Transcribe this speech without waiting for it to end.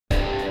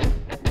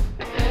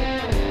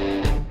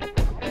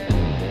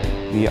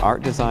The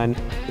art design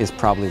is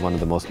probably one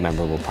of the most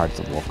memorable parts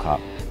of Wolfcop.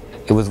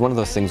 It was one of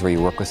those things where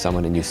you work with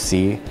someone and you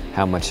see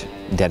how much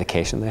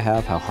dedication they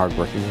have, how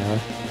hardworking they are.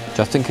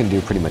 Justin can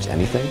do pretty much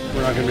anything.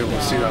 We're not going to be able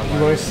to see that one.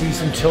 You want to see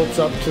some tilts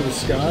up to the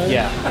sky?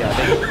 Yeah.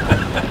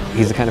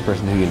 He's the kind of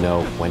person who you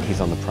know when he's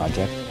on the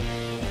project,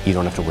 you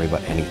don't have to worry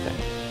about anything.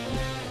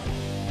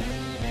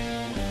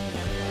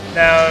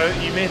 Now,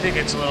 you may think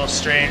it's a little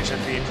strange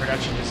that the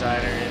production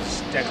designer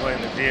is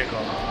decorating the vehicle.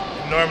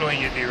 Normally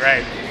you'd be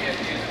right.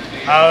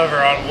 However,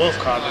 on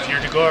Wolfcop, if you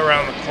were to go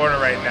around the corner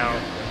right now,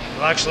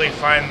 you'll actually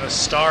find the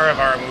star of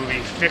our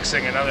movie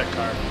fixing another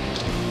car.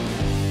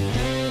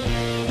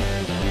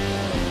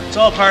 It's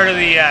all part of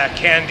the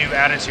can-do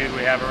attitude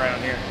we have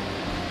around here.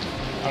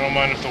 I don't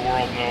mind if the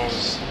world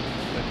knows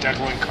that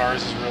decaling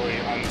cars is really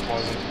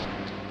unpleasant.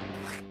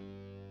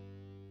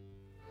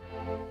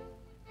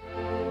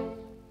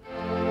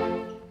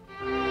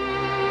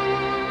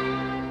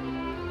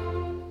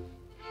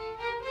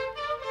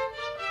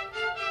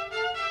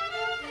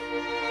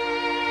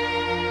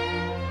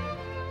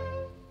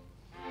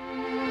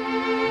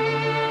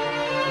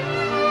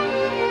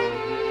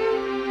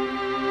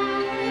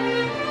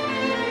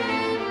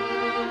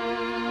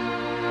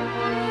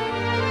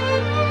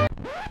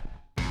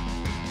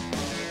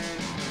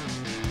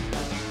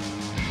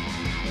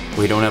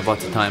 We don't have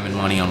lots of time and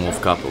money on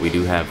Wolfcop, but we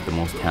do have the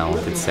most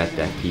talented set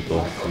deck people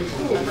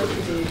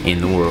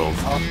in the world.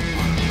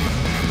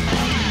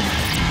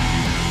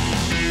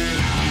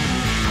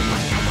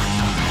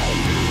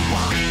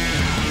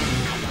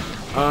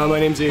 My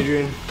name's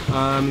Adrian.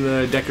 I'm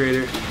the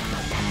decorator.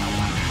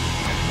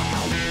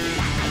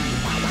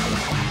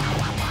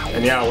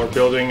 And yeah, we're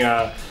building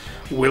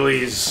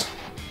Willie's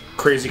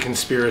crazy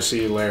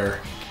conspiracy lair.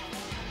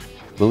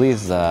 Willie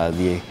is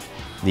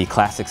the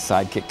classic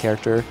sidekick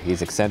character.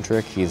 He's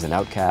eccentric, he's an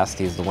outcast,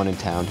 he's the one in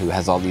town who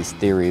has all these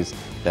theories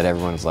that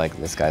everyone's like,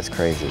 this guy's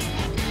crazy.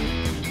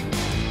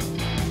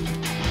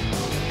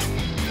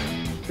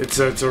 It's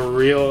a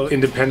real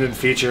independent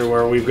feature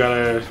where we've got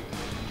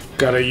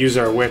to use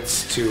our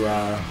wits to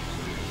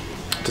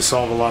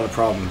solve a lot of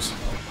problems.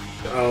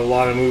 A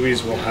lot of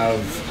movies will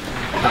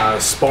have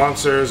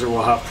sponsors or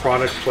will have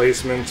product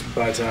placement,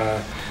 but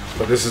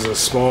this is a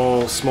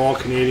small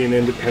Canadian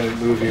independent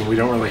movie, and we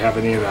don't really have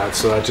any of that.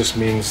 So that just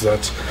means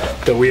that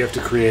we have to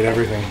create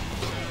everything.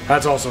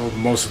 That's also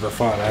most of the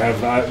fun.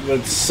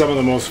 That's some of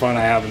the most fun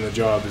I have in the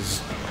job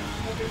is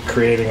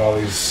creating all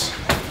these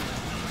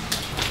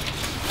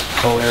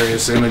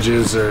hilarious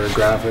images or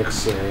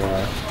graphics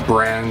or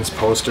brands,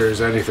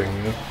 posters, anything.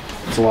 You know?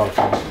 It's a lot of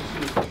fun.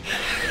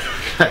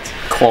 That's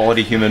a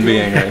quality human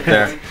being right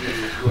there.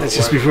 That's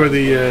just before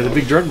the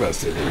big drug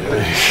bust hit.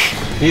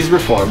 He's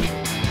reformed.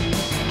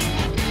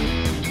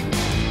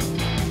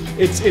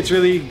 It's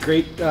really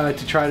great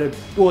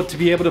to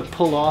be able to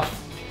pull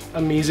off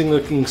amazing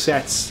looking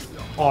sets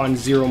on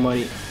zero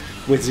money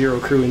with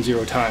zero crew and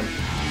zero time.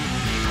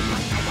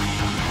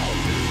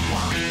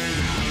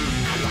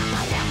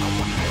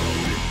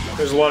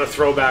 There's a lot of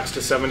throwbacks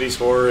to 70s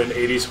horror and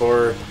 80s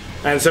horror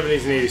and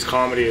 70s and 80s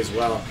comedy as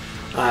well.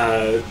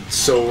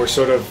 So we're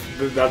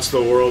that's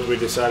the world we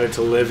decided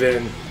to live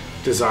in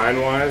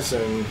design-wise.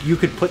 And you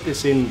could put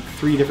this in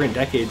 3 different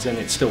decades and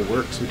it still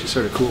works, which is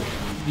sort of cool.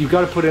 You've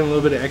got to put in a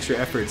little bit of extra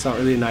effort. It's not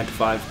really a 9 to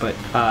 5, but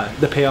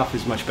the payoff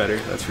is much better,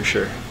 that's for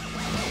sure.